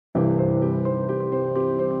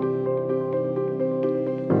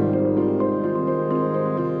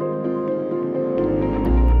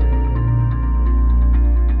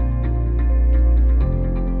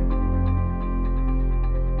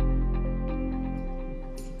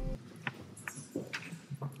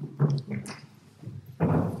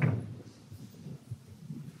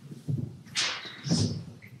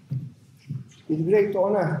It's a great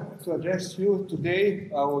honor to address you today,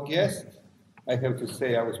 our guest. I have to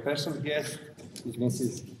say our special guest is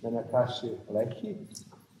Mrs. Meenakashi Lekhi,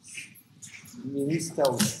 Minister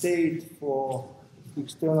of State for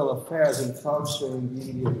External Affairs and Culture in the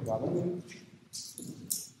Indian government.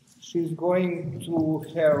 She's going to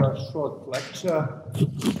have a short lecture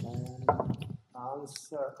and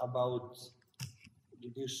answer about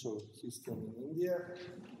judicial system in India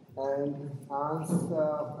and answer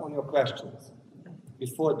on your questions.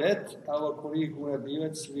 Before that, our colleague Una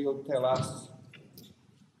Divec will tell us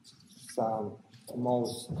some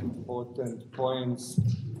most important points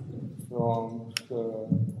from her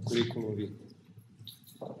curriculum vitae.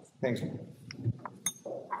 Thank you.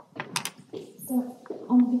 So,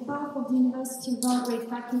 on behalf of the University of Belgrade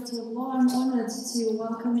Faculty of Law, I'm honored to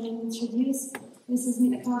welcome and introduce Mrs.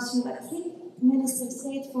 Meenakashi Lekhi, Minister of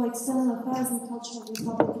State for External Affairs and Culture of the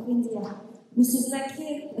Republic of India. Mrs.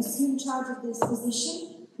 Lekhi assumed charge of this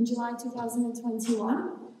position in July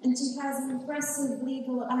 2021, and she has an impressive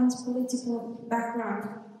legal and political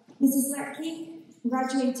background. Mrs. Lekhi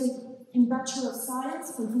graduated in Bachelor of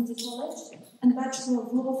Science from Hindi College and Bachelor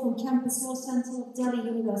of Law from Campus Law Center of Delhi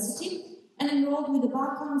University, and enrolled with the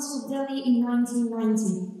Bar Council of Delhi in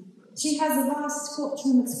 1990. She has a vast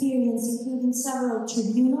courtroom experience, including several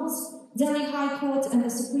tribunals, Delhi High Court and the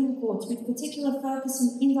Supreme Court, with particular focus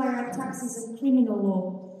on indirect taxes and criminal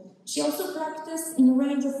law. She also practiced in a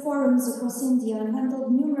range of forums across India and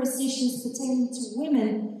handled numerous issues pertaining to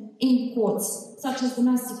women in courts, such as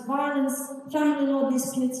domestic violence, family law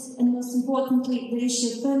disputes, and most importantly, the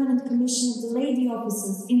issue of permanent commission of the lady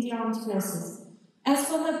officers in the armed forces. As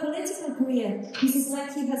for her political career, Mrs.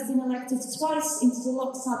 Lekhi has been elected twice into the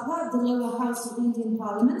Lok Sabha, the lower house of the Indian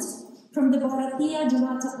Parliament, from the Bharatiya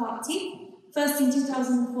Janata Party, first in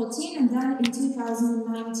 2014 and then in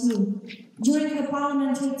 2019. During her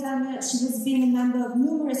parliamentary tenure, she has been a member of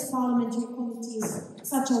numerous parliamentary committees,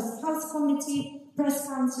 such as House Committee, Press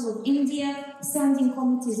Council of India, Standing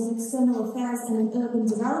Committees on External Affairs and on Urban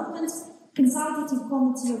Development, Consultative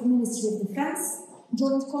Committee of Ministry of Defence,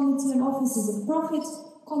 Joint Committee on Offices of Profit,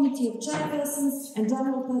 Committee of Chairpersons, and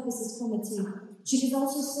General Purposes Committee. She has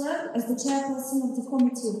also served as the chairperson of the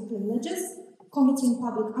Committee of Privileges, Committee on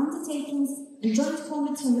Public Undertakings, and Joint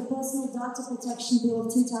Committee on the Personal Data Protection Bill of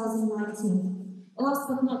 2019. Last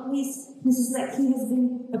but not least, Mrs. Lekhi has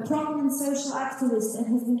been a prominent social activist and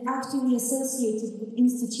has been actively associated with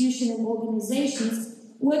institutions and organizations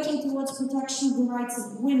working towards protection of the rights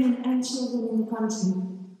of women and children in the country.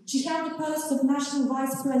 She held the post of National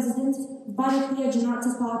Vice President of Bharatiya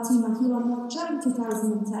Janata Party Mahila Morcha in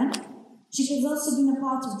 2010. She has also been a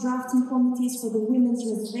part of drafting committees for the Women's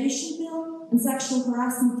Reservation Bill and Sexual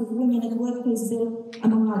Harassment of Women at Workplace Bill,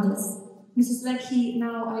 among others. Mrs. Lekhi,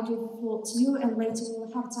 now I give the floor to you, and later we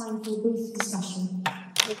will have time for a brief discussion.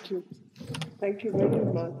 Thank you. Thank you very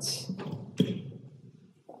much.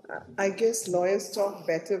 I guess lawyers talk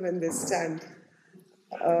better when they stand.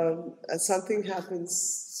 Something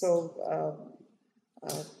happens, so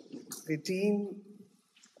the Dean,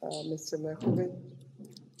 Mr. Markovic,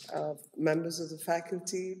 members of the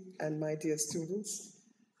faculty, and my dear students,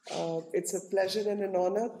 it's a pleasure and an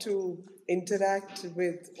honor to interact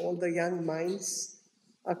with all the young minds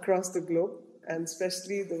across the globe, and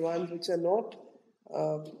especially the ones which are not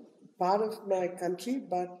part of my country,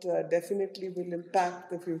 but definitely will impact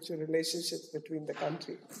the future relationships between the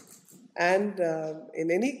country. And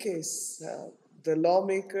in any case, the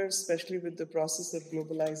lawmakers, especially with the process of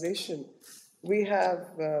globalization, we have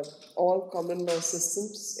all common law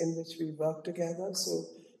systems in which we work together. So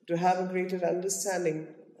to have a greater understanding,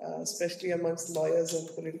 especially amongst lawyers and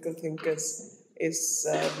political thinkers, is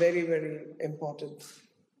very, very important.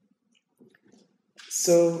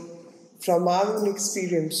 So from our own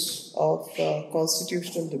experience of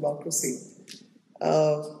constitutional democracy,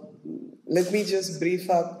 let me just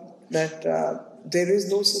brief up that there is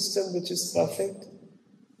no system which is perfect,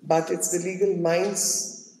 but it's the legal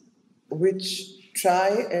minds which try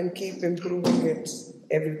and keep improving it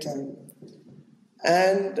every time.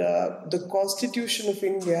 And the Constitution of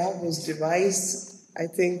India was devised, I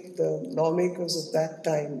think the lawmakers of that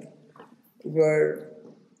time were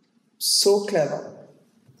so clever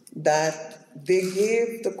that they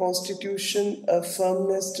gave the Constitution a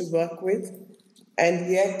firmness to work with,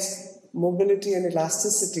 and yet mobility and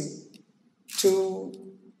elasticity to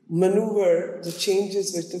maneuver the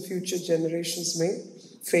changes which the future generations may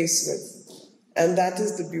face with. And that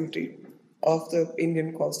is the beauty of the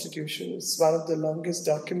Indian Constitution. It's one of the longest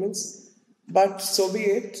documents, but so be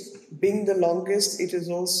it. Being the longest, it is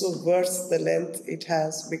also worth the length it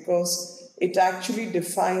has, because it actually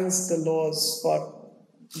defines the laws for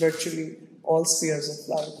virtually all spheres of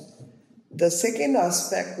life. The second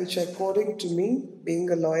aspect, which according to me, being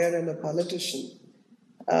a lawyer and a politician,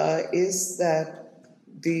 is that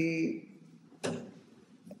the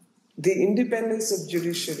independence of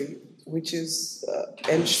judiciary, which is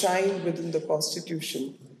enshrined within the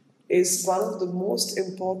Constitution, is one of the most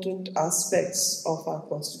important aspects of our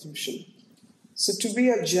Constitution. So to be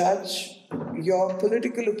a judge, your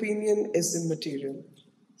political opinion is immaterial.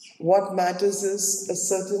 What matters is a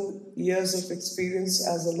certain years of experience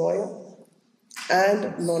as a lawyer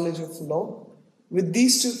and knowledge of law. With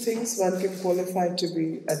these two things, one can qualify to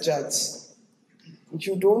be a judge.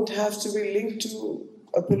 You don't have to be linked to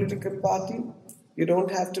a political party. You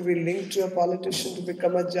don't have to be linked to a politician to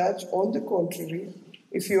become a judge. On the contrary,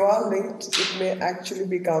 if you are linked, it may actually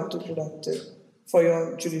be counterproductive for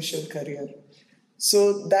your judicial career.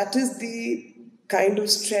 So that is the kind of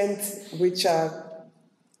strength which our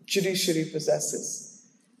judiciary possesses.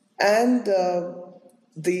 And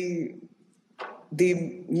the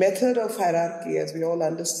method of hierarchy, as we all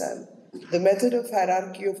understand, the method of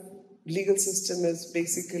hierarchy of legal system is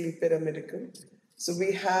basically pyramidal. So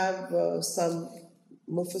we have some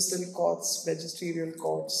mufassil courts, magisterial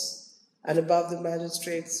courts, and above the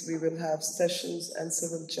magistrates we will have sessions and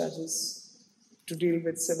civil judges to deal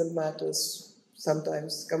with civil matters,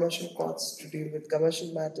 sometimes commercial courts to deal with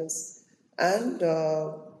commercial matters, and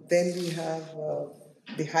then we have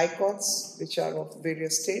the high courts, which are of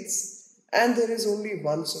various states, and there is only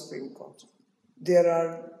one Supreme Court. There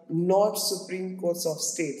are not Supreme Courts of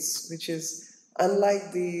states, which is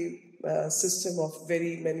unlike the system of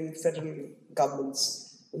very many federal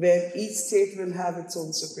governments, where each state will have its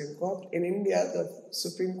own Supreme Court. In India, the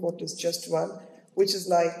Supreme Court is just one, which is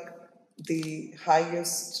like the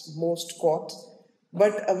highest most court,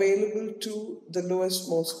 but available to the lowest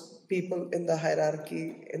most people in the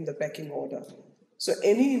hierarchy in the pecking order. So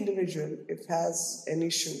any individual, if has an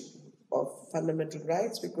issue of fundamental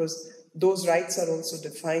rights, because those rights are also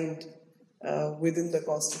defined within the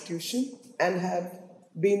Constitution and have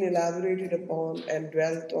been elaborated upon and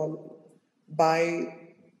dwelt on by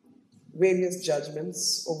various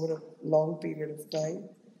judgments over a long period of time.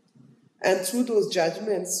 And through those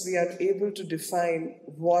judgments, we are able to define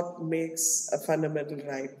what makes a fundamental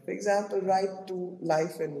right. For example, right to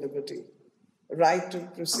life and liberty, right to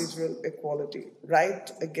procedural equality,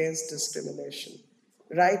 right against discrimination,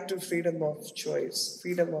 right to freedom of choice,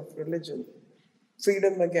 freedom of religion,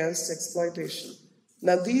 freedom against exploitation.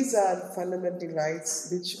 Now, these are fundamental rights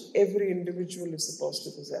which every individual is supposed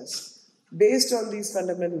to possess. Based on these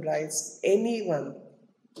fundamental rights, anyone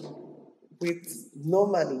with no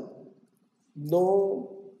money,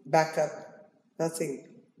 no backup, nothing,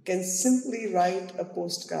 can simply write a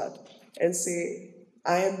postcard and say,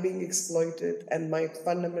 I am being exploited and my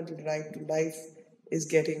fundamental right to life is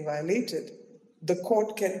getting violated. The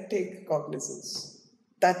court can take cognizance.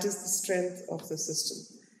 That is the strength of the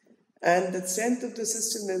system. And the strength of the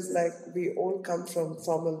system is like we all come from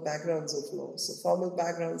formal backgrounds of law. So formal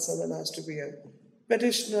background, someone has to be a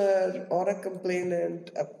petitioner or a complainant,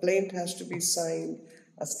 a plaint has to be signed,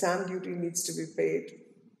 a stamp duty needs to be paid,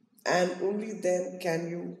 and only then can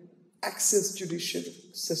you access judicial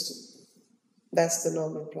system. That's the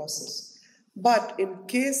normal process. But in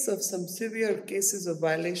case of some severe cases of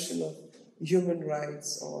violation of human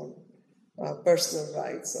rights or personal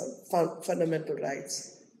rights or fundamental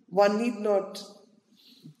rights, one need not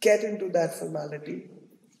get into that formality.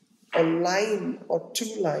 A line or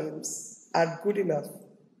two lines are good enough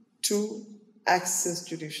to access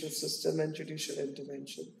judicial system and judicial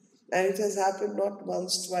intervention. And it has happened not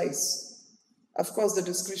once, twice. Of course, the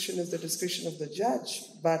discretion is the discretion of the judge,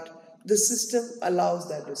 but the system allows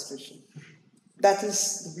that discretion. That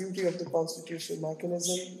is the beauty of the constitutional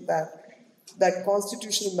mechanism, that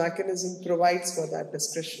constitutional mechanism provides for that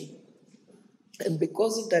discretion. And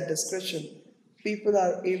because of that discretion, people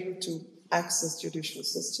are able to access judicial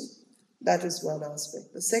system. That is one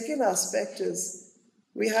aspect. The second aspect is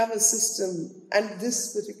we have a system, and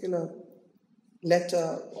this particular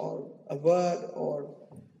letter or a word or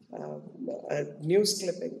a news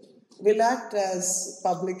clipping will act as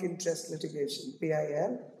public interest litigation,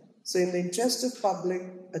 PIL. So in the interest of public,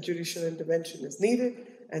 a judicial intervention is needed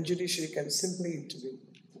and judiciary can simply intervene,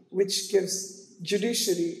 which gives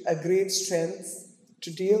judiciary a great strength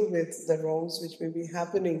to deal with the wrongs which may be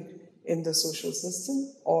happening in the social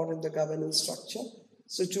system or in the governance structure.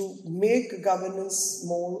 So to make governance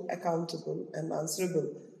more accountable and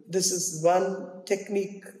answerable, this is one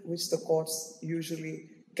technique which the courts usually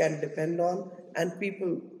can depend on, and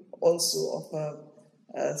people also of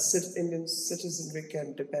Indian citizenry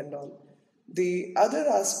can depend on. The other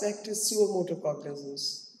aspect is suo motu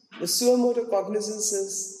cognizance. The suo motu cognizance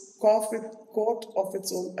is court of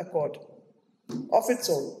its own accord. Of its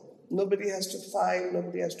own. Nobody has to file,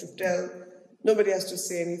 nobody has to tell, nobody has to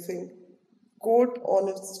say anything. Court on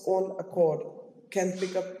its own accord can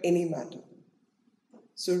pick up any matter.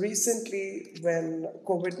 So recently, when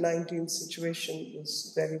COVID-19 situation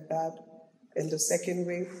was very bad in the second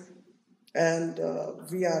wave, and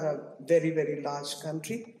we are a very, very large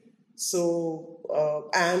country, so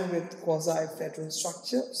and with quasi-federal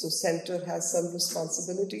structure, so center has some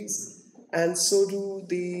responsibilities, and so do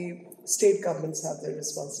the state governments have their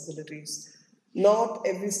responsibilities. Not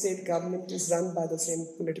every state government is run by the same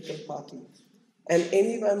political party, and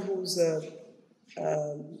anyone who's a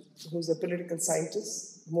political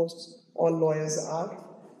scientist, most all lawyers are.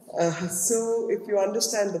 So if you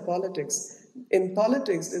understand the politics, in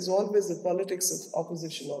politics there's always the politics of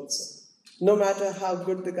opposition also. No matter how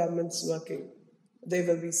good the government's working, there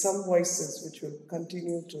will be some voices which will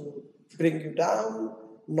continue to bring you down,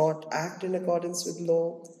 not act in accordance with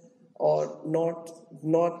law, or not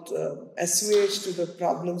assuage to the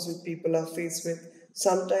problems which people are faced with,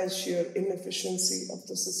 sometimes sheer inefficiency of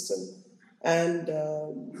the system, and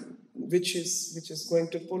which is going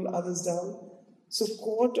to pull others down. So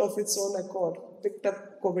court of its own accord picked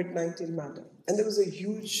up COVID-19 matter. And there was a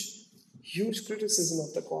huge criticism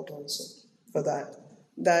of the court also for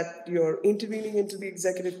that you're intervening into the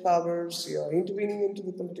executive powers, you're intervening into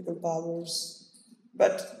the political powers.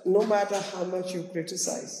 But no matter how much you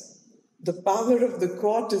criticize, the power of the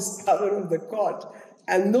court is power of the court.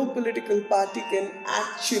 And no political party can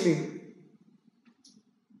actually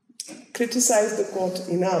criticize the court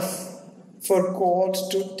enough for court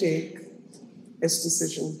to take its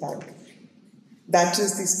decision back. That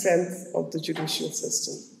is the strength of the judicial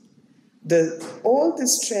system. All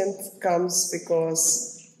this strength comes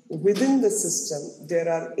because within the system there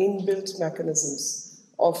are inbuilt mechanisms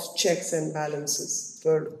of checks and balances.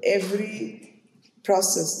 For every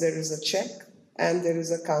process there is a check and there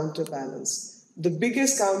is a counterbalance. The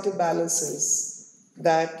biggest counterbalance is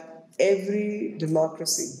that every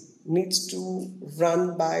democracy needs to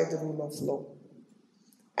run by the rule of law.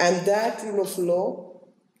 And that rule of law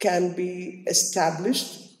can be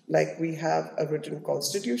established, like we have a written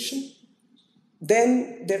constitution.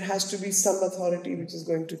 Then there has to be some authority which is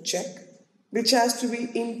going to check, which has to be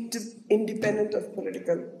independent of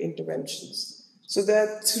political interventions. So there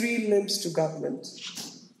are three limbs to government.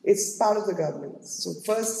 It's part of the government. So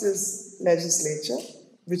first is legislature,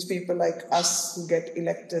 which people like us who get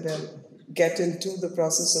elected and get into the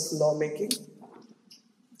process of lawmaking.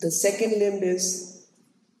 The second limb is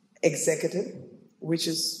executive, which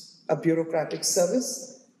is a bureaucratic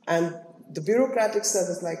service. And the bureaucratic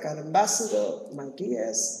service, like our ambassador, my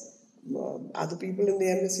DS, other people in the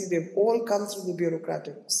embassy, they've all come through the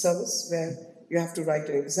bureaucratic service where you have to write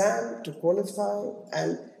an exam to qualify,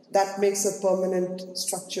 and that makes a permanent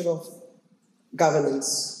structure of governance.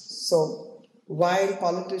 So while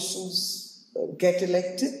politicians get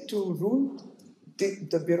elected to rule,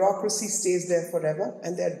 the bureaucracy stays there forever,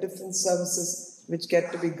 and there are different services which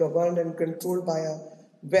get to be governed and controlled by a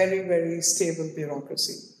very, very stable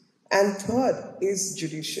bureaucracy. And third is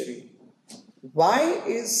judiciary. Why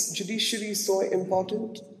is judiciary so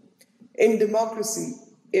important? In democracy,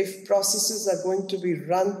 if processes are going to be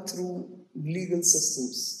run through legal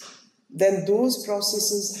systems, then those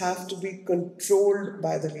processes have to be controlled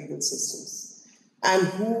by the legal systems. And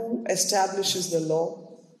who establishes the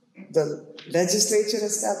law? The legislature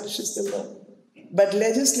establishes the law. But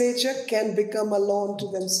legislature can become a law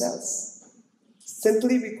unto themselves,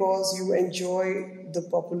 simply because you enjoy the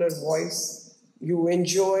popular voice, you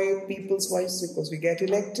enjoy people's voice because we get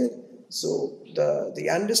elected. So the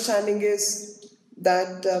understanding is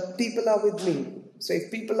that people are with me. So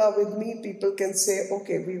if people are with me, people can say,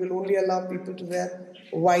 okay, we will only allow people to wear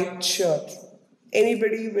white shirt.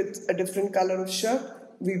 Anybody with a different color of shirt,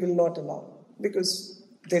 we will not allow because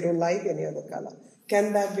they don't like any other color.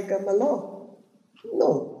 Can that become a law?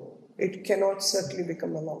 No, it cannot certainly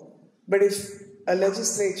become a law. But if a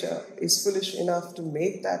legislature is foolish enough to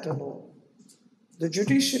make that a law, the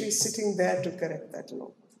judiciary is sitting there to correct that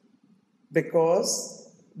law.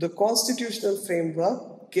 Because the constitutional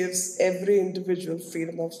framework gives every individual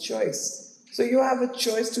freedom of choice. So you have a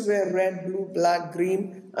choice to wear red, blue, black,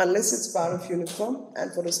 green, unless it's part of uniform,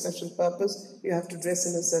 and for a special purpose, you have to dress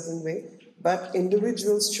in a certain way. But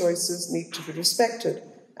individuals' choices need to be respected.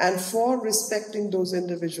 And for respecting those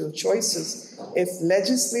individual choices, if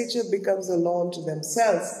legislature becomes a law unto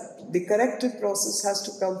themselves, the corrective process has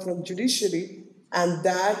to come from judiciary, and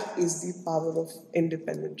that is the power of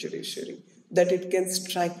independent judiciary, that it can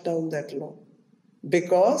strike down that law.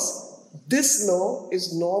 Because this law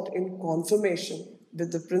is not in confirmation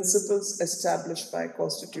with the principles established by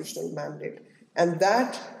constitutional mandate. And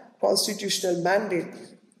that constitutional mandate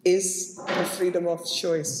is the freedom of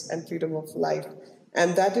choice and freedom of life.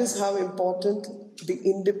 And that is how important the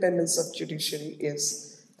independence of judiciary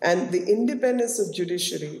is. And the independence of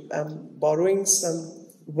judiciary, I'm borrowing some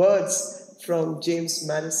words from James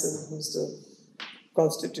Madison, who's the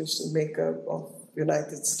constitutional maker of the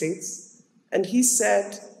United States. And he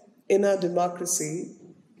said, in our democracy,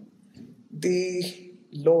 the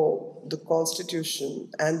law, the constitution,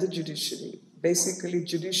 and the judiciary, basically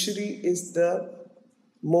judiciary is the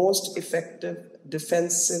most effective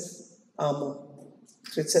defensive armor.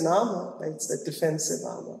 So it's an armor, but it's a defensive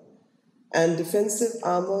armor. And defensive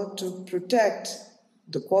armor to protect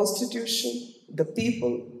the constitution, the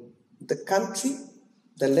people, the country,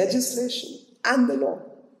 the legislation, and the law.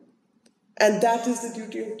 And that is the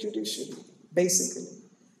duty of judiciary, basically.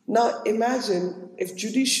 Now imagine if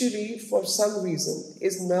judiciary, for some reason,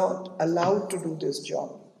 is not allowed to do this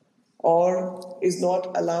job, or is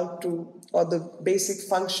not allowed to, or the basic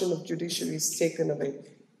function of judiciary is taken away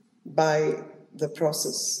by the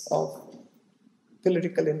process of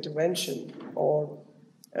political intervention or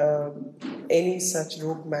any such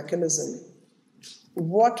rogue mechanism.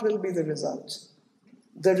 What will be the result?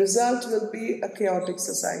 The result will be a chaotic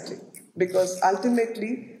society, because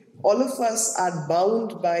ultimately all of us are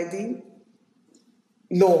bound by the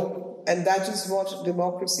law, and that is what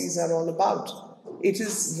democracies are all about. It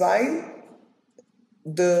is while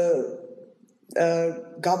the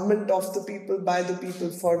government of the people, by the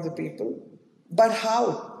people, for the people. But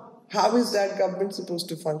how? How is that government supposed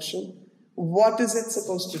to function? What is it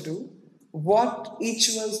supposed to do? What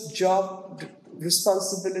each one's job,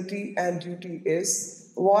 responsibility, and duty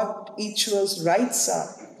is? What each one's rights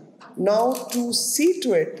are? Now, to see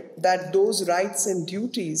to it that those rights and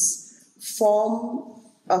duties form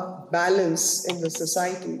a balance in the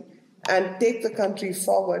society and take the country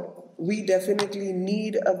forward, we definitely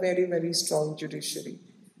need a very, very strong judiciary.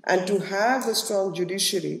 And to have a strong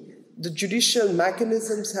judiciary, the judicial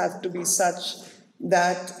mechanisms have to be such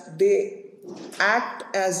that they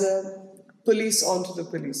act as a police onto the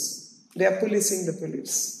police. They are policing the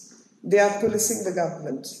police. They are policing the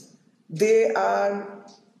government. They are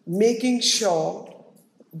making sure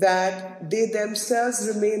that they themselves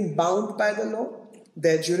remain bound by the law,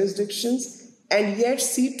 their jurisdictions, and yet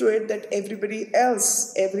see to it that everybody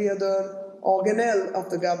else, every other organelle of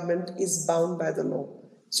the government is bound by the law.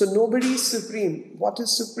 So nobody is supreme. What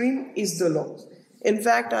is supreme is the law. In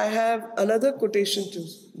fact, I have another quotation to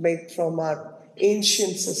make from our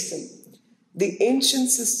ancient system. The ancient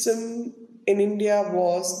system in India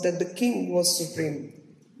was that the king was supreme.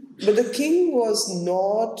 But the king was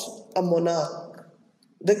not a monarch.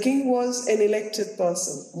 The king was an elected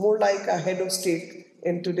person, more like a head of state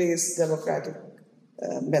in today's democratic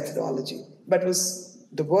methodology. But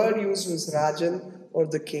the word used was Rajan, or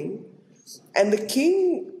the king. And the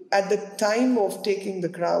king, at the time of taking the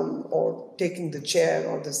crown or taking the chair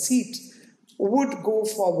or the seat, would go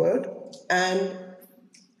forward, and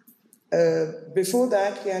before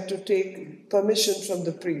that he had to take permission from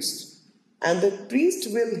the priest. And the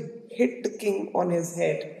priest will hit the king on his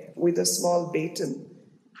head with a small baton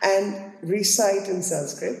and recite in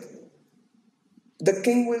Sanskrit. The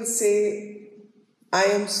king will say, "I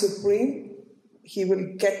am supreme." He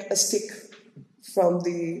will get a stick from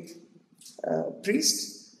the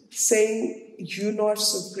priest saying, "You're not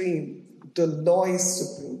supreme, the law is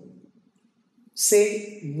supreme."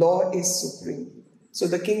 Say, "Law is supreme." So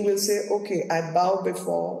the king will say, "Okay, I bow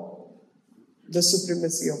before the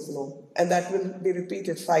supremacy of law." And that will be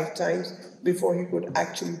repeated 5 times before he could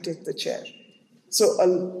actually take the chair.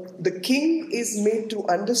 So the king is made to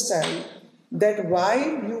understand that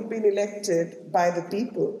while you've been elected by the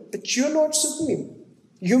people, but you're not supreme.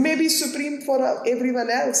 You may be supreme for everyone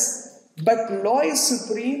else, but law is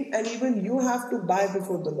supreme, and even you have to bow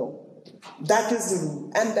before the law. That is the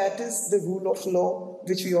rule. And that is the rule of law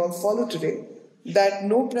which we all follow today. That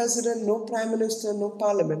no president, no prime minister, no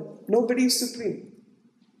parliament, nobody is supreme.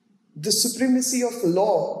 The supremacy of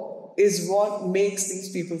law is what makes these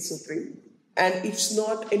people supreme. And it's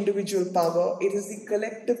not individual power, it is the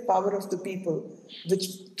collective power of the people which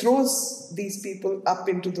throws these people up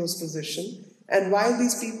into those positions. And while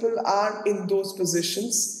these people are in those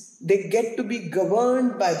positions, they get to be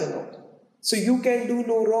governed by the law. So you can do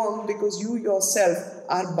no wrong because you yourself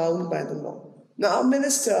are bound by the law. Now, a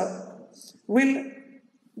minister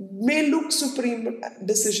may look supreme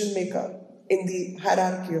decision maker in the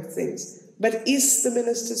hierarchy of things, But is the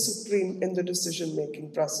minister supreme in the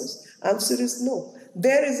decision-making process? Answer is no.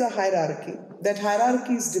 There is a hierarchy. That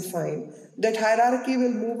hierarchy is defined. That hierarchy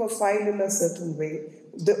will move a file in a certain way.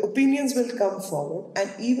 The opinions will come forward, and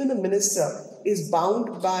even a minister is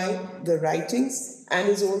bound by the writings and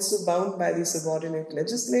is also bound by the subordinate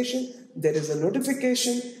legislation. There is a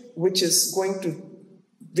notification which is going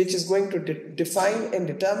to define and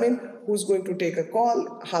determine who's going to take a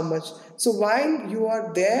call, how much. So while you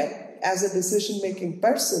are there as a decision-making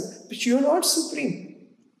person, but you're not supreme.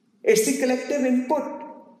 It's the collective input,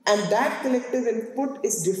 and that collective input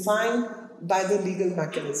is defined by the legal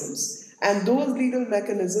mechanisms. And those legal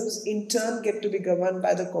mechanisms in turn get to be governed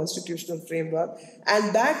by the constitutional framework,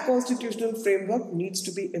 and that constitutional framework needs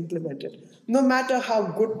to be implemented. No matter how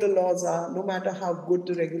good the laws are, no matter how good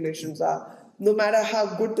the regulations are, no matter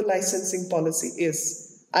how good the licensing policy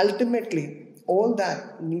is, ultimately all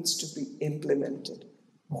that needs to be implemented.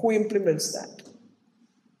 Who implements that?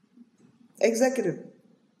 Executive.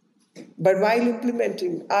 But while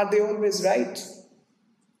implementing, are they always right?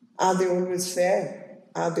 Are they always fair?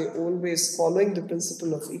 Are they always following the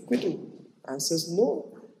principle of equity? Answer is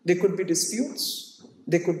no. There could be disputes.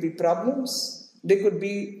 There could be problems. There could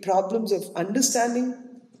be problems of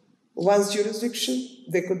understanding one's jurisdiction.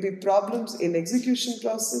 There could be problems in execution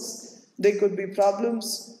process. There could be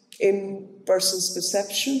problems in person's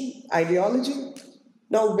perception, ideology.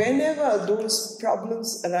 Now, whenever those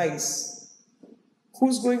problems arise,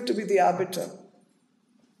 who's going to be the arbiter?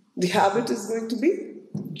 The arbiter is going to be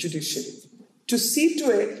judiciary. To see to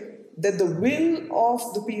it that the will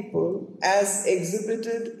of the people as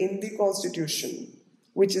exhibited in the Constitution,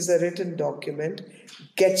 which is a written document,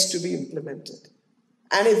 gets to be implemented.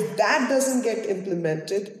 And if that doesn't get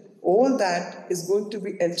implemented, all that is going to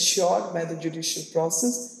be ensured by the judicial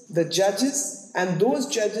process, the judges, and those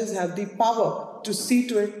judges have the power to see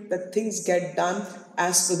to it that things get done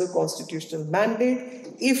as per the constitutional mandate.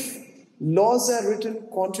 If laws are written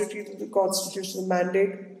contrary to the constitutional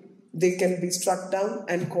mandate, they can be struck down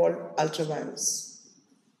and called ultra-virus.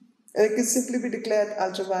 And it can simply be declared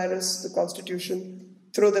ultra-virus, the constitution,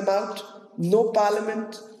 throw them out. No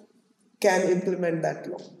parliament can implement that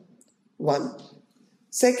law. One.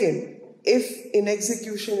 Second, if in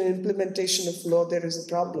execution and implementation of law there is a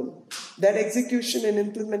problem, that execution and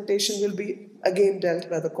implementation will be again dealt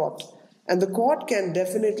by the court. And the court can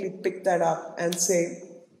definitely pick that up and say,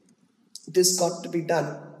 this got to be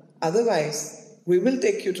done. Otherwise, we will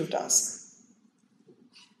take you to task.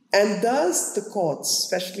 And thus the courts,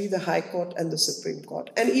 especially the High Court and the Supreme Court,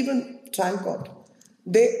 and even trial court,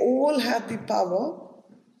 they all have the power,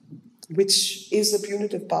 which is the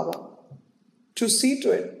punitive power, to see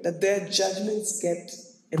to it that their judgments get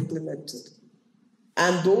implemented.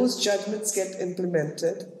 And those judgments get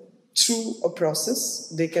implemented through a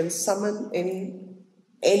process. They can summon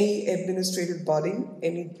any administrative body,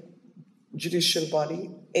 any judicial body,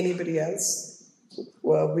 anybody else,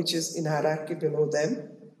 which is in hierarchy below them,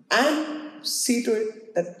 and see to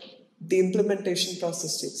it that the implementation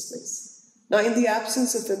process takes place. Now, in the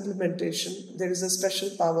absence of implementation, there is a special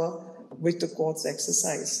power which the courts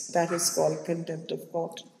exercise. That is called contempt of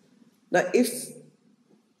court. Now, if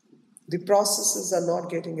the processes are not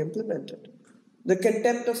getting implemented, the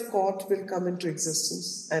contempt of court will come into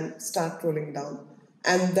existence and start rolling down.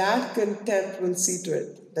 And that contempt will see to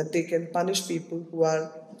it that they can punish people who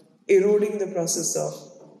are eroding the process of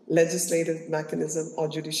legislative mechanism or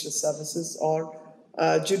judicial services or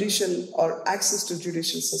judicial or access to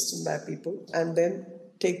judicial system by people, and then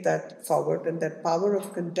take that forward. And that power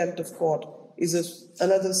of contempt of court is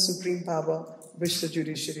another supreme power which the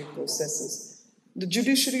judiciary possesses. The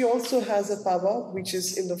judiciary also has a power which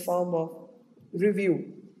is in the form of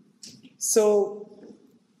review. So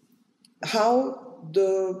how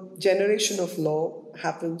the generation of law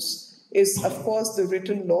happens is, of course, the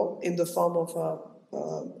written law in the form of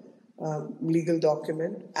a legal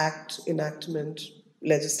document, act, enactment,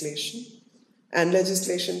 legislation. And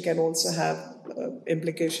legislation can also have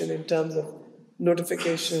implication in terms of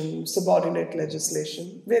notification, subordinate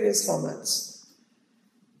legislation, various formats.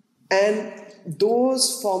 And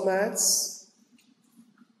those formats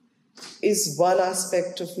is one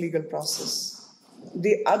aspect of legal process.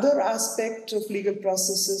 The other aspect of legal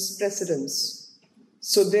process is precedence.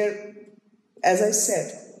 So there, as I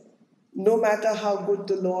said, no matter how good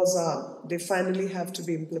the laws are, they finally have to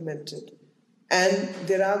be implemented. And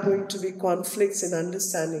there are going to be conflicts in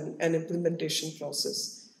understanding and implementation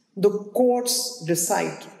process. The courts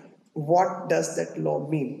decide what does that law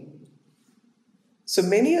mean. So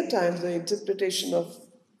many a time the interpretation of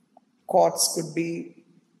courts could be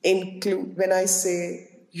include, when I say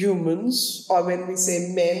humans or when we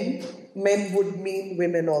say men, men would mean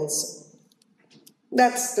women also.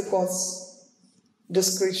 That's the cause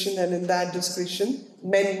discretion, and in that discretion,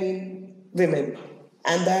 men mean women.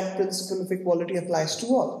 And that principle of equality applies to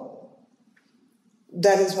all.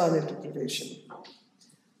 That is one interpretation.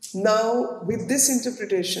 Now, with this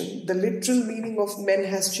interpretation, the literal meaning of men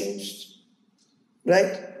has changed,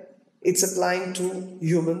 right? It's applying to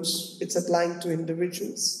humans, it's applying to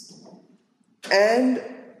individuals. And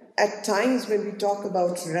at times when we talk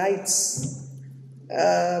about rights,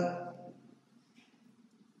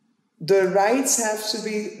 the rights have to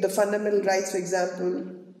be, the fundamental rights, for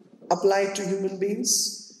example, applied to human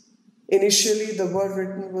beings. Initially, the word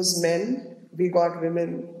written was men. We got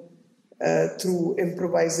women through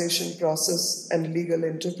improvisation process and legal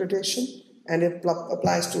interpretation, and it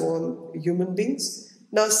applies to all human beings.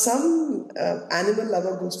 Now, some animal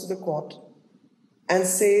lover goes to the court and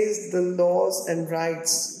says the laws and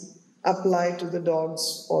rights apply to the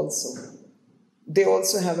dogs also. They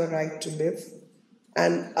also have a right to live,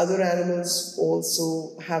 and other animals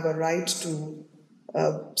also have a right to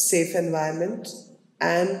a safe environment,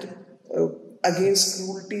 and against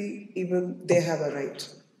cruelty, even they have a right.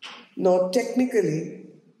 Now, technically,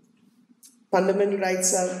 fundamental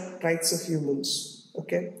rights are rights of humans,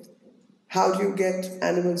 okay? How do you get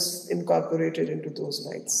animals incorporated into those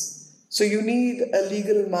rights? So you need a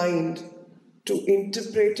legal mind to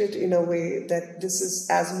interpret it in a way that this is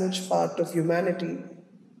as much part of humanity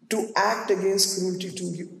to act against cruelty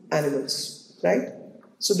to animals, right?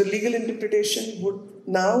 So the legal interpretation would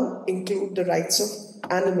now include the rights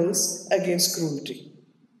of animals against cruelty,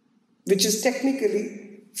 which is technically,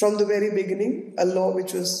 from the very beginning, a law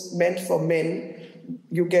which was meant for men.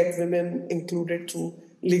 You get women included through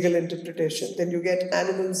legal interpretation. Then you get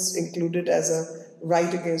animals included as a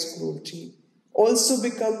right against cruelty. Also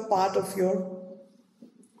become part of your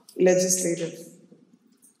legislative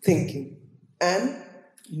thinking and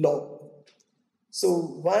law. So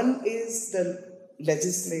one is the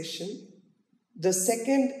legislation, the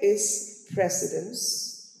second is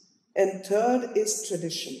precedence, and third is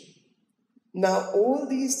tradition. Now all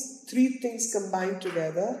these three things combined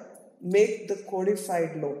together make the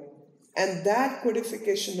codified law. And that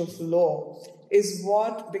codification of law is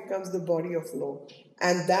what becomes the body of law.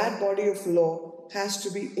 And that body of law has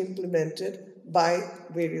to be implemented by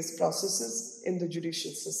various processes in the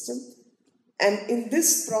judicial system. And in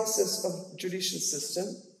this process of judicial system,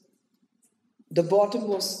 the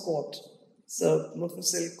bottommost court, so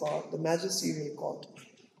Mufassal court, the magisterial court,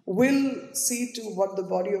 will see to what the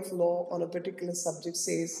body of law on a particular subject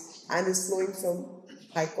says and is flowing from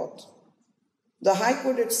High Court. The High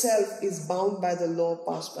Court itself is bound by the law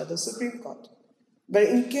passed by the Supreme Court. But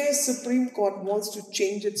in case Supreme Court wants to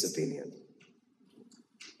change its opinion,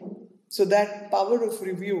 so that power of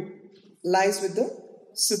review lies with the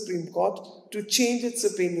Supreme Court to change its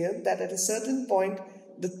opinion that at a certain point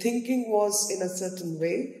the thinking was in a certain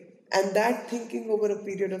way, and that thinking over a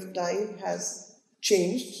period of time has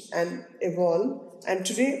changed and evolved, and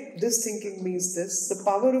today this thinking means this. The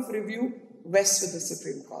power of review rests with the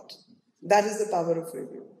Supreme Court. That is the power of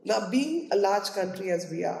review. Now, being a large country as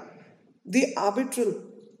we are, the arbitral,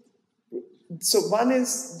 so one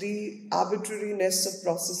is the arbitrariness of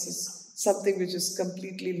processes, something which is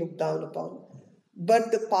completely looked down upon.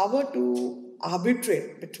 But the power to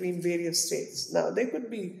arbitrate between various states. Now, there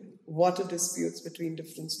could be water disputes between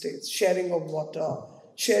different states, sharing of water,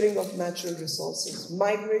 sharing of natural resources,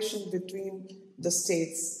 migration between the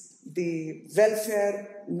states, the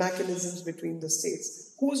welfare mechanisms between the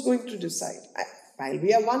states. Who's going to decide? While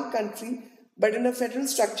we are one country, but in a federal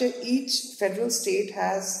structure, each federal state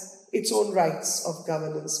has its own rights of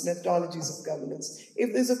governance, methodologies of governance.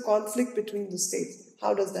 If there's a conflict between the states,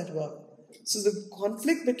 how does that work? So the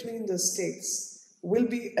conflict between the states will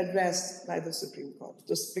be addressed by the Supreme Court.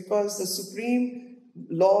 Just because the supreme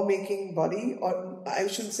law-making body, or I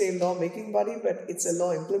shouldn't say law-making body, but it's a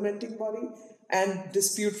law-implementing body, and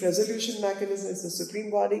dispute resolution mechanism is the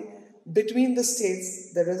supreme body. Between the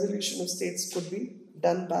states, the resolution of states could be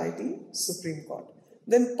done by the Supreme Court.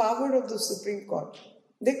 Then power of the Supreme Court.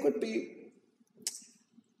 There could be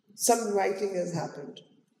some rioting has happened.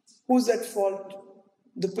 Who's at fault?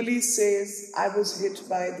 The police says, I was hit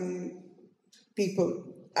by the people.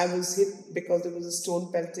 I was hit because there was a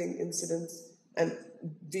stone pelting incident and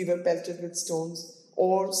we were pelted with stones.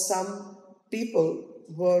 Or some people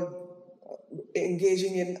were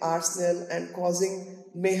engaging in arsenal and causing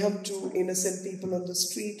mayhem to innocent people on the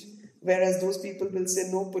street, whereas those people will say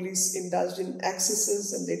no, police indulged in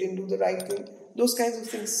excesses and they didn't do the right thing. Those kinds of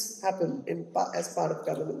things happen as part of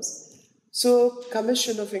governance. So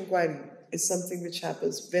commission of inquiry is something which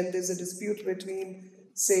happens when there's a dispute between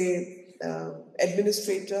say,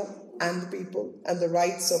 administrator and the people, and the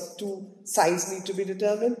rights of two sides need to be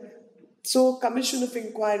determined. So, Commission of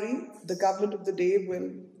Inquiry, the government of the day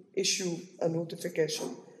will issue a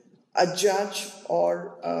notification. A judge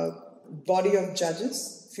or a body of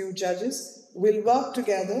judges, few judges, will work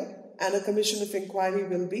together, and a Commission of Inquiry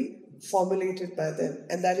will be formulated by them.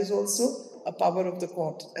 And that is also a power of the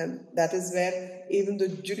court. And that is where even the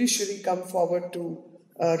judiciary come forward to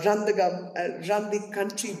run the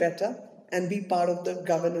country better and be part of the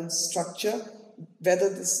governance structure. Whether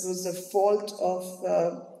this was the fault of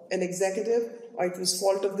an executive, or it was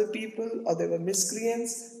fault of the people, or there were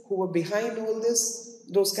miscreants who were behind all this,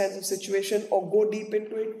 those kinds of situations, or go deep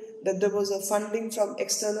into it, that there was a funding from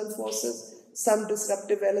external forces. Some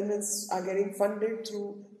disruptive elements are getting funded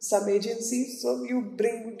through some agencies. So you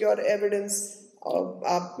bring your evidence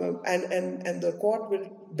up, and the court will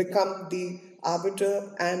become the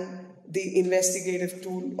arbiter and the investigative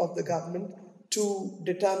tool of the government to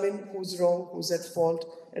determine who's wrong, who's at fault,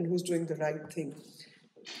 and who's doing the right thing.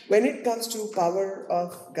 When it comes to power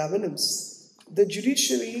of governance, the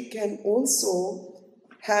judiciary can also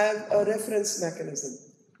have a reference mechanism.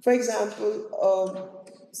 For example,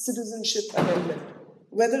 citizenship amendment,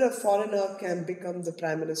 whether a foreigner can become the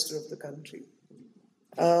prime minister of the country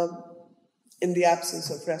in the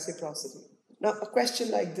absence of reciprocity. Now, a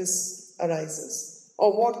question like this arises,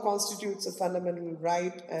 or what constitutes a fundamental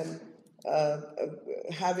right and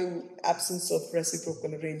having absence of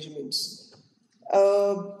reciprocal arrangements.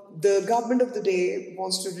 The government of the day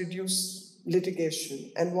wants to reduce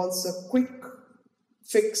litigation and wants a quick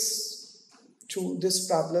fix to this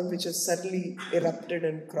problem which has suddenly erupted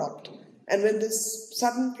and cropped. And when this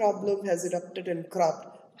sudden problem has erupted and cropped,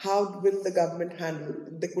 how will the government handle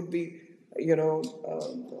it? There could be,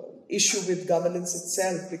 issue with governance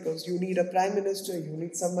itself, because you need a prime minister, you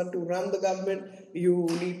need someone to run the government, you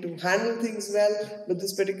need to handle things well, but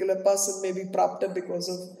this particular person may be propped up because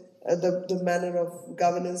of the manner of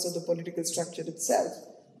governance or the political structure itself.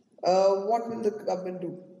 What will the government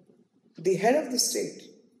do? The head of the state,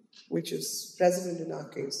 which is president in our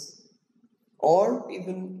case, or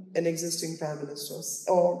even an existing prime minister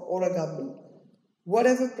or a government,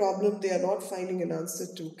 whatever problem they are not finding an answer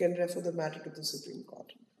to, can refer the matter to the Supreme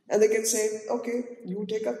Court. And they can say, okay, you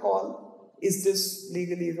take a call. Is this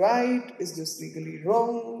legally right? Is this legally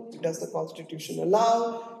wrong? Does the Constitution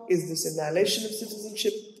allow? Is this a violation of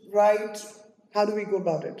citizenship right? How do we go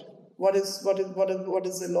about it? What does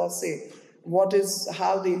the law say?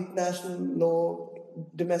 How the international law,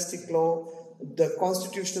 domestic law, the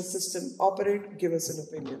constitutional system operate? Give us an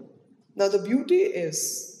opinion. Now the beauty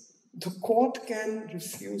is the court can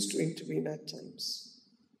refuse to intervene at times.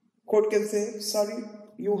 Court can say, sorry,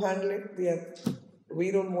 you handle it.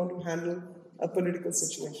 We don't want to handle a political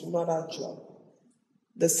situation, not our job.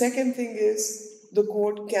 The second thing is the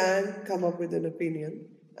court can come up with an opinion,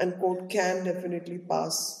 and court can definitely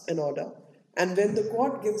pass an order. And when the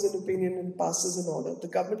court gives an opinion and passes an order, the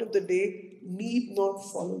government of the day need not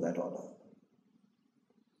follow that order.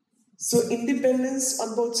 So independence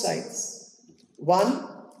on both sides. One,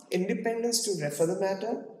 independence to refer the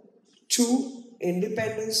matter. Two,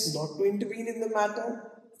 independence not to intervene in the matter.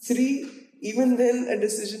 Three, even when a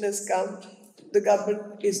decision has come, the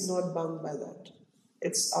government is not bound by that.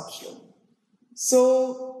 It's optional.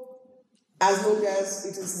 So, as long as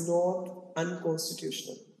it is not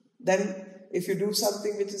unconstitutional, then if you do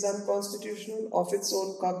something which is unconstitutional of its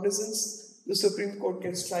own cognizance, the Supreme Court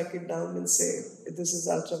can strike it down and say, this is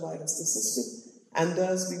ultra vires the system, and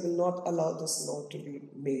thus we will not allow this law to be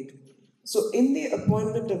made. So in the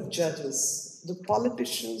appointment of judges, the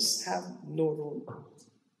politicians have no role.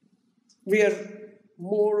 We are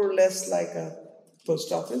more or less like a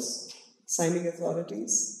post office, signing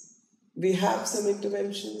authorities. We have some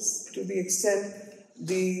interventions to the extent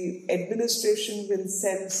the administration will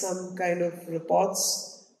send some kind of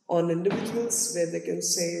reports on individuals where they can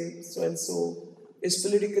say so-and-so is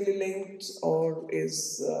politically linked, or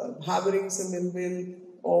is harboring some ill will,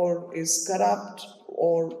 or is corrupt,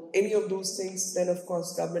 or any of those things. Then of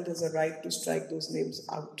course government has a right to strike those names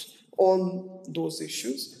out on those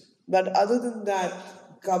issues. But other than that,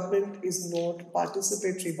 government is not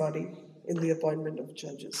participatory body in the appointment of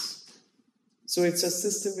judges. So it's a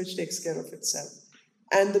system which takes care of itself.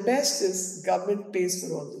 And the best is government pays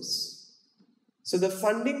for all this. So the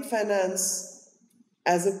funding finance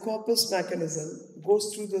as a corpus mechanism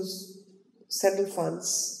goes through those central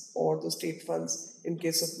funds or the state funds in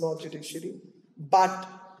case of law judiciary. But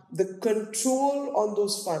the control on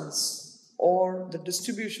those funds or the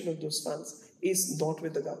distribution of those funds is not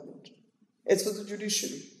with the government. It's for the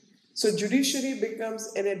judiciary. So judiciary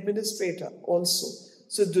becomes an administrator also.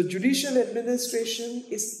 So the judicial administration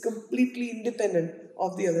is completely independent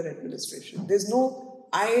of the other administration. There's no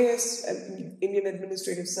IAS, Indian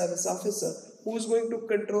Administrative Service officer, who's going to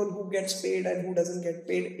control who gets paid and who doesn't get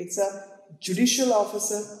paid. It's a judicial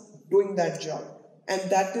officer doing that job. And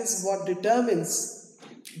that is what determines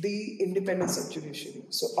the independence of judiciary.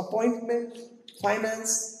 So appointment,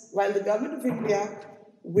 finance, while the government of India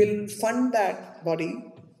will fund that body,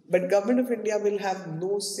 but government of India will have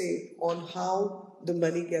no say on how the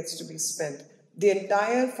money gets to be spent. The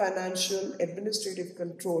entire financial administrative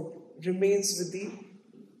control remains with the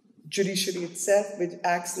judiciary itself, which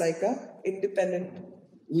acts like an independent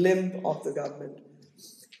limb of the government.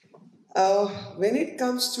 When it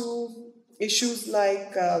comes to issues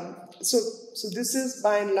like, so this is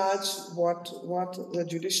by and large what the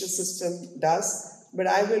judicial system does, but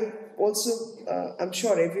I will also, I'm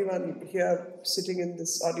sure everyone here sitting in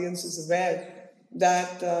this audience is aware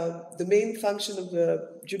that the main function of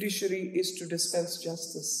the judiciary is to dispense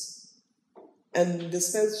justice. And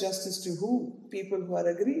dispense justice to who? People who are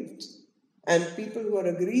aggrieved. And people who are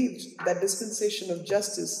aggrieved, that dispensation of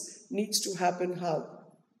justice needs to happen how?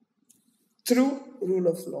 Through rule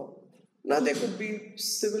of law. Now there could be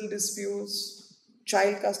civil disputes,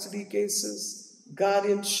 child custody cases,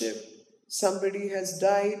 guardianship, somebody has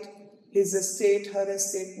died, his estate, her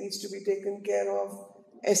estate needs to be taken care of,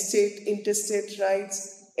 estate, intestate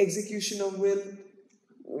rights, execution of will,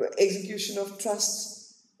 execution of trust.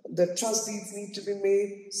 The trust deeds need to be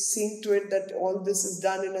made, seeing to it that all this is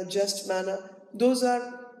done in a just manner. Those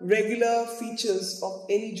are regular features of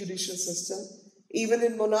any judicial system. Even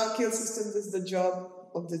in monarchical systems, this is the job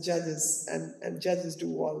of the judges, and judges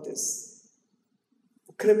do all this.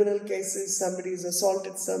 Criminal cases, somebody has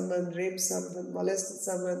assaulted someone, raped someone, molested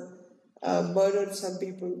someone, murdered some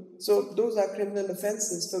people. So those are criminal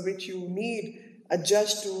offenses for which you need a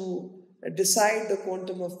judge to decide the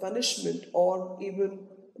quantum of punishment or even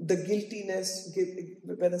the guiltiness,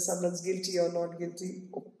 whether someone's guilty or not guilty,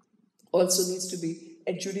 also needs to be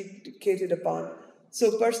adjudicated upon.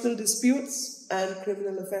 So personal disputes and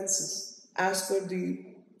criminal offenses, as per the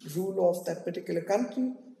rule of that particular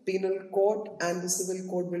country, penal code and the civil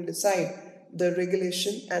code will decide the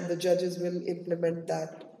regulation, and the judges will implement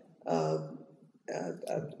that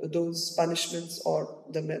those punishments or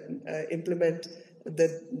implement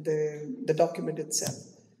the document itself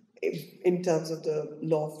in terms of the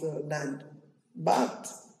law of the land. But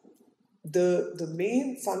the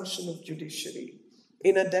main function of judiciary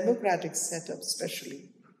in a democratic setup especially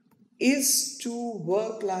is to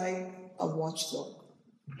work like a watchdog,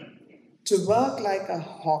 to work like a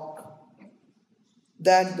hawk,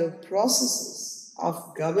 that the processes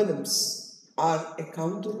of governance are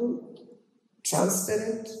accountable,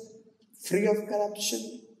 transparent, free of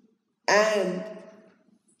corruption, and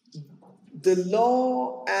the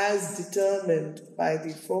law as determined by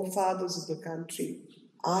the forefathers of the country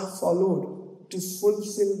are followed to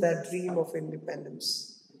fulfill that dream of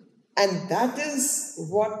independence. And that is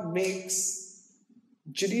what makes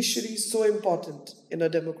judiciary so important in a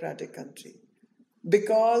democratic country,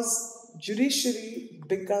 because judiciary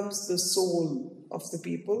becomes the soul of the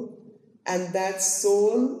people, and that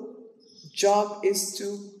soul job is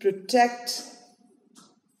to protect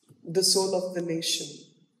the soul of the nation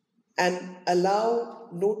and allow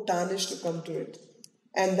no tarnish to come to it.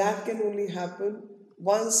 And that can only happen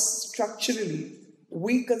once structurally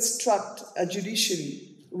we construct a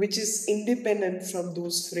judiciary which is independent from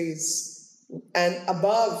those phrases and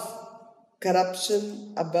above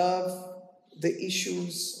corruption, above the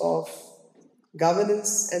issues of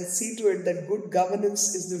governance, and see to it that good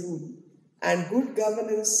governance is the rule. And good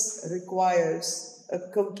governance requires a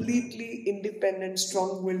completely independent,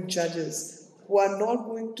 strong-willed judges who are not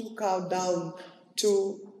going to cow down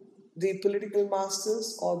to the political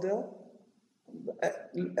masters or the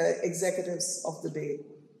executives of the day,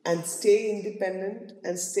 and stay independent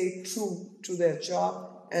and stay true to their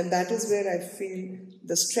job. And that is where I feel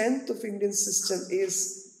the strength of Indian system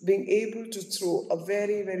is being able to throw a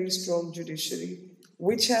very, very strong judiciary,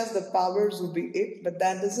 which has the powers to be it, but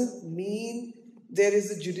that doesn't mean there is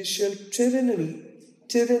a judicial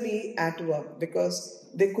tyranny at work, because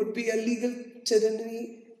there could be a legal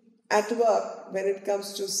tyranny at work when it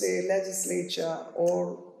comes to, say, legislature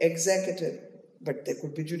or executive, but there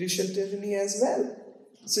could be judicial tyranny as well.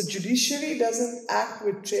 So judiciary doesn't act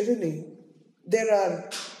with tyranny. There are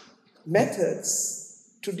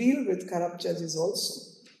methods to deal with corrupt judges also.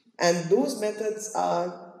 And those methods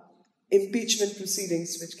are impeachment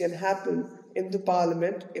proceedings, which can happen in the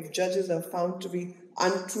parliament if judges are found to be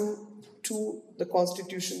untrue to the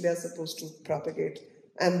constitution they are supposed to propagate.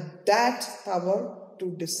 And that power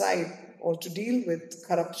to decide or to deal with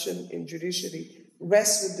corruption in judiciary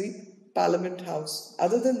rests with the Parliament House.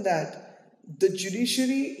 Other than that, the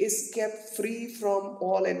judiciary is kept free from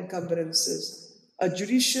all encumbrances. A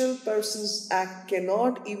Judicial Persons Act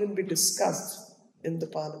cannot even be discussed in the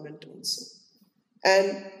Parliament also.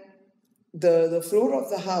 And the floor of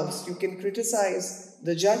the House, you can criticize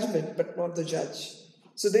the judgment but not the judge.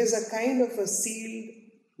 So there's a kind of a sealed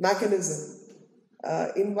mechanism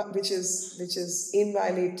which is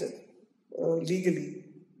inviolated legally.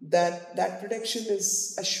 That protection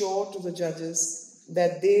is assured to the judges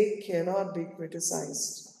that they cannot be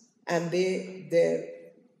criticized, and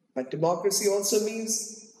but democracy also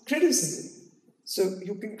means criticism. So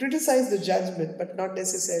you can criticize the judgment, but not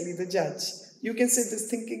necessarily the judge. You can say this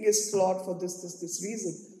thinking is flawed for this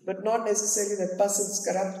reason, but not necessarily that person is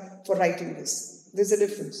corrupt for writing this. There's a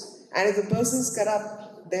difference. And if the person is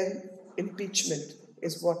corrupt, then impeachment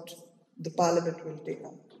is what the Parliament will take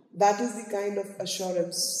up. That is the kind of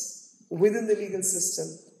assurance within the legal system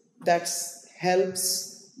that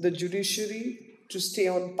helps the judiciary to stay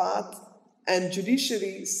on path, and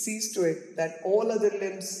judiciary sees to it that all other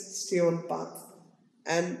limbs stay on path.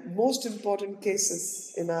 And most important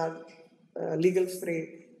cases in our legal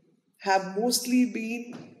fray have mostly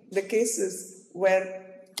been the cases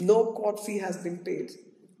where no court fee has been paid.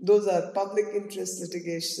 Those are public interest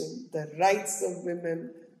litigation, the rights of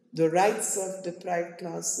women, the rights of deprived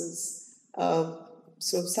classes.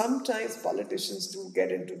 So sometimes politicians do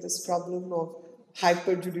get into this problem of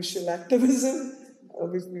hyper-judicial activism,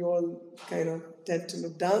 which we all kind of tend to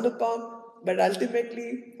look down upon. But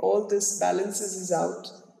ultimately, all this balances out,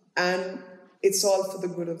 and it's all for the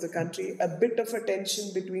good of the country. A bit of a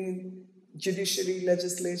tension between judiciary,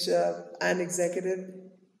 legislature, and executive,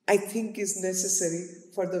 I think, is necessary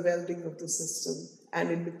for the well-being of the system and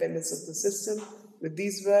independence of the system. With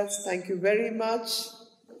these words, thank you very much.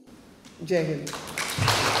 Jai Hind.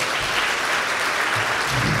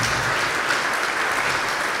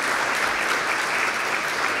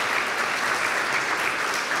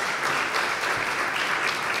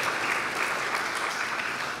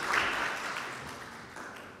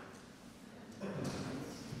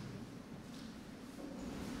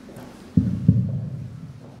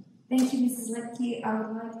 Thank you, Mrs. Lekhi. I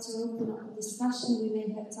would like to open up the discussion. We may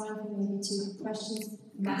have time for maybe 2 questions.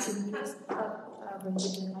 Martin, please bring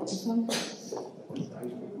the microphone.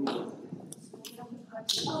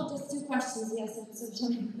 Oh, just 2 questions, yes.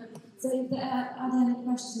 So if there are there any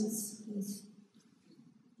questions, please?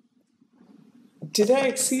 Did I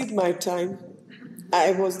exceed my time?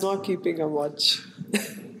 I was not keeping a watch.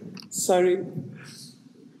 Sorry.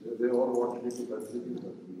 They all want me to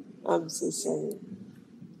continue. I'm so sorry.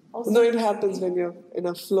 No, it happens when you're in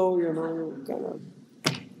a flow, you kind of.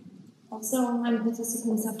 Also, online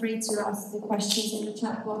participants are free to ask the questions in the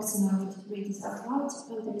chat box, and I will read it out loud.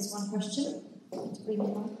 So there is one question. To bring it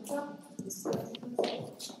up.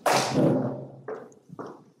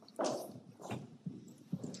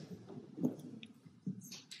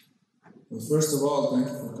 Well, first of all, thank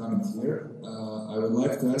you for coming here. I would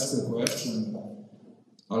like to ask a question.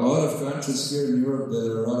 A lot of countries here in Europe that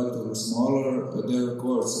are relatively smaller, their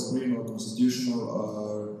courts, Supreme or Constitutional,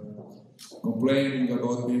 are complaining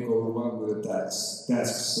about being overwhelmed with the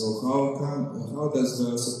tasks. So how does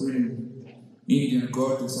the Supreme Indian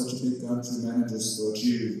Court in such a big country manages to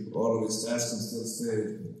achieve all of its tasks and still stay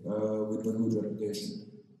with a good reputation?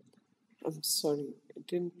 I'm sorry, I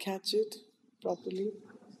didn't catch it properly.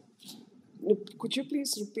 Could you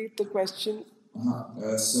please repeat the question?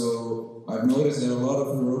 So I've noticed that a lot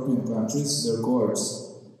of European countries, their courts,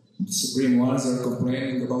 the supreme ones, are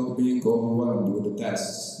complaining about being overwhelmed with the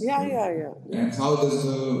tasks. Yeah. And how does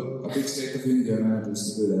a big state of India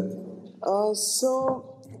manages to do that?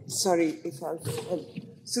 Sorry if I'll help.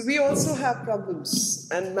 So we also have problems,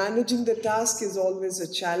 and managing the task is always a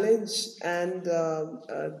challenge, and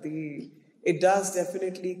it does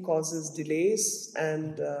definitely causes delays,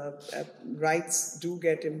 and rights do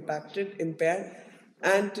get impaired.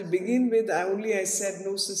 And to begin with, I said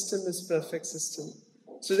no system is perfect system.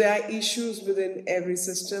 So there are issues within every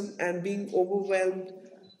system, and being overwhelmed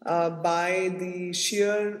by the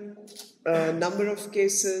sheer number of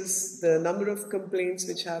cases, the number of complaints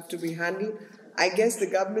which have to be handled. I guess the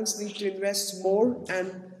governments need to invest more,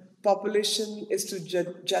 and population is to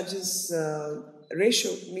judges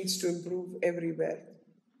ratio needs to improve everywhere,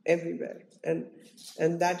 and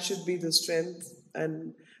that should be the strength.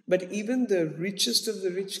 But even the richest of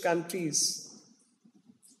the rich countries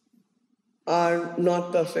are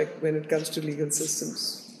not perfect when it comes to legal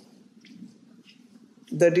systems.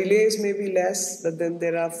 The delays may be less, but then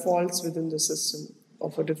there are faults within the system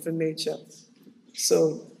of a different nature.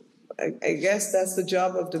 So I guess that's the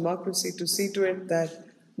job of democracy, to see to it that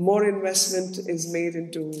more investment is made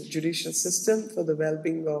into judicial system for the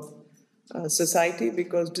well-being of society,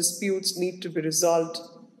 because disputes need to be resolved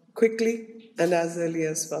quickly and as early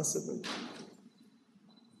as possible.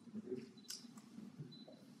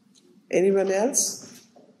 Anyone else?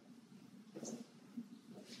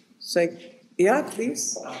 So, yeah,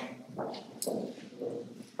 please.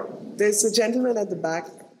 There's a gentleman at the back.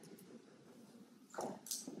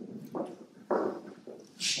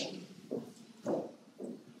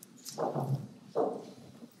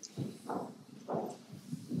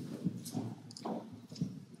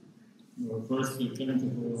 Firstly, thank you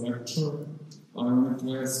for the lecture. I wanted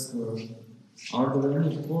to ask, are there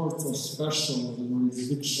any courts of special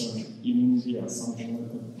jurisdiction in India, something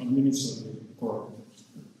like an administrative court?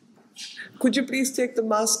 Could you please take the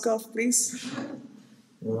mask off, please?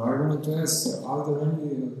 I wanted to ask, are there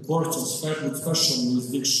any courts of special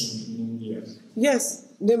jurisdiction in India?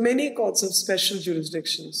 Yes, there are many courts of special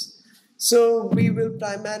jurisdictions. So we will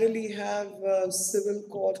primarily have civil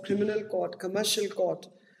court, criminal court, commercial court.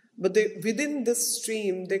 But within this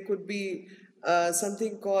stream, there could be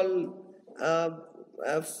something called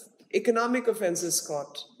economic offences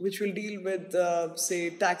court, which will deal with,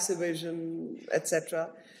 say, tax evasion, etc.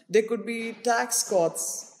 There could be tax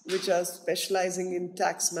courts, which are specializing in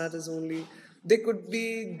tax matters only. There could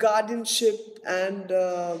be guardianship and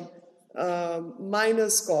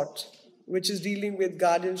minors court, which is dealing with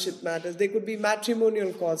guardianship matters. There could be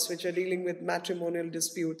matrimonial courts, which are dealing with matrimonial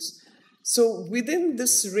disputes. So within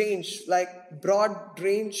this range, like broad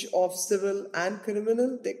range of civil and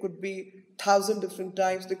criminal, there could be 1,000 different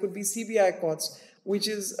types. There could be CBI courts, which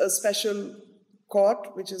is a special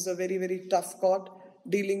court, which is a very, very tough court,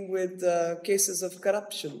 dealing with cases of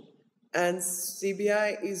corruption. And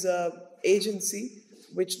CBI is an agency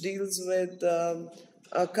which deals with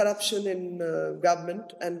corruption in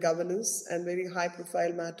government and governance, and very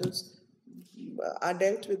high-profile matters are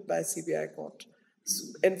dealt with by CBI court.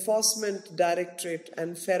 Enforcement Directorate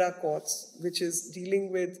and FERA courts, which is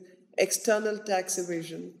dealing with external tax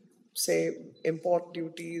evasion, say import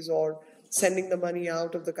duties or sending the money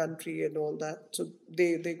out of the country and all that. So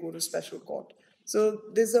they go to special court. So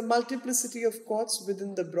there's a multiplicity of courts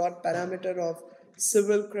within the broad parameter of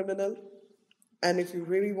civil, criminal, and if you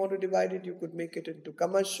really want to divide it, you could make it into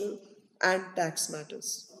commercial and tax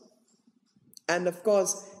matters. And of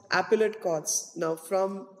course, appellate courts. Now,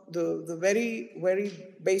 from the very,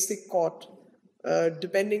 very basic court,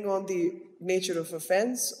 depending on the nature of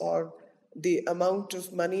offense or the amount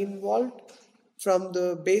of money involved, from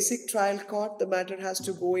the basic trial court, the matter has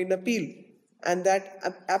to go in appeal. And that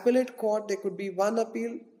appellate court, there could be one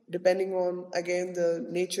appeal, depending on, again, the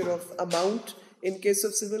nature of amount in case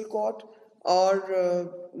of civil court, or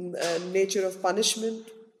nature of punishment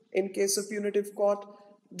in case of punitive court.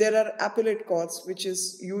 There are appellate courts, which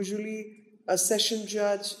is usually a session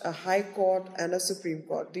judge, a high court, and a Supreme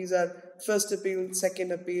Court. These are first appeal,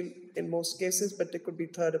 second appeal in most cases, but there could be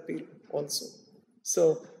third appeal also.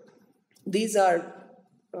 So these are,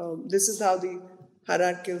 this is how the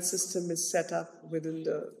hierarchical system is set up within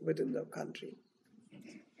the country.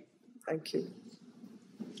 Thank you.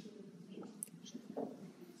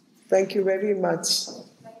 Thank you very much.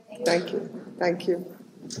 Thank you. Thank you.